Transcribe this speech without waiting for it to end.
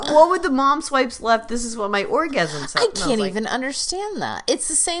what would the mom swipes left? This is what my orgasm said. I can't even understand that. It's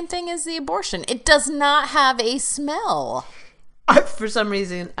the same thing as the abortion. It does not have a smell. For some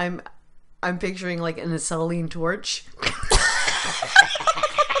reason, I'm picturing like an acetylene torch.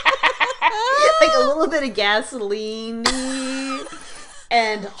 Like a little bit of gasoline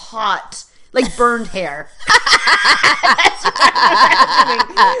and hot, like burned hair. That's what I'm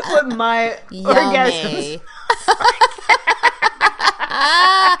imagining what my orgasm is.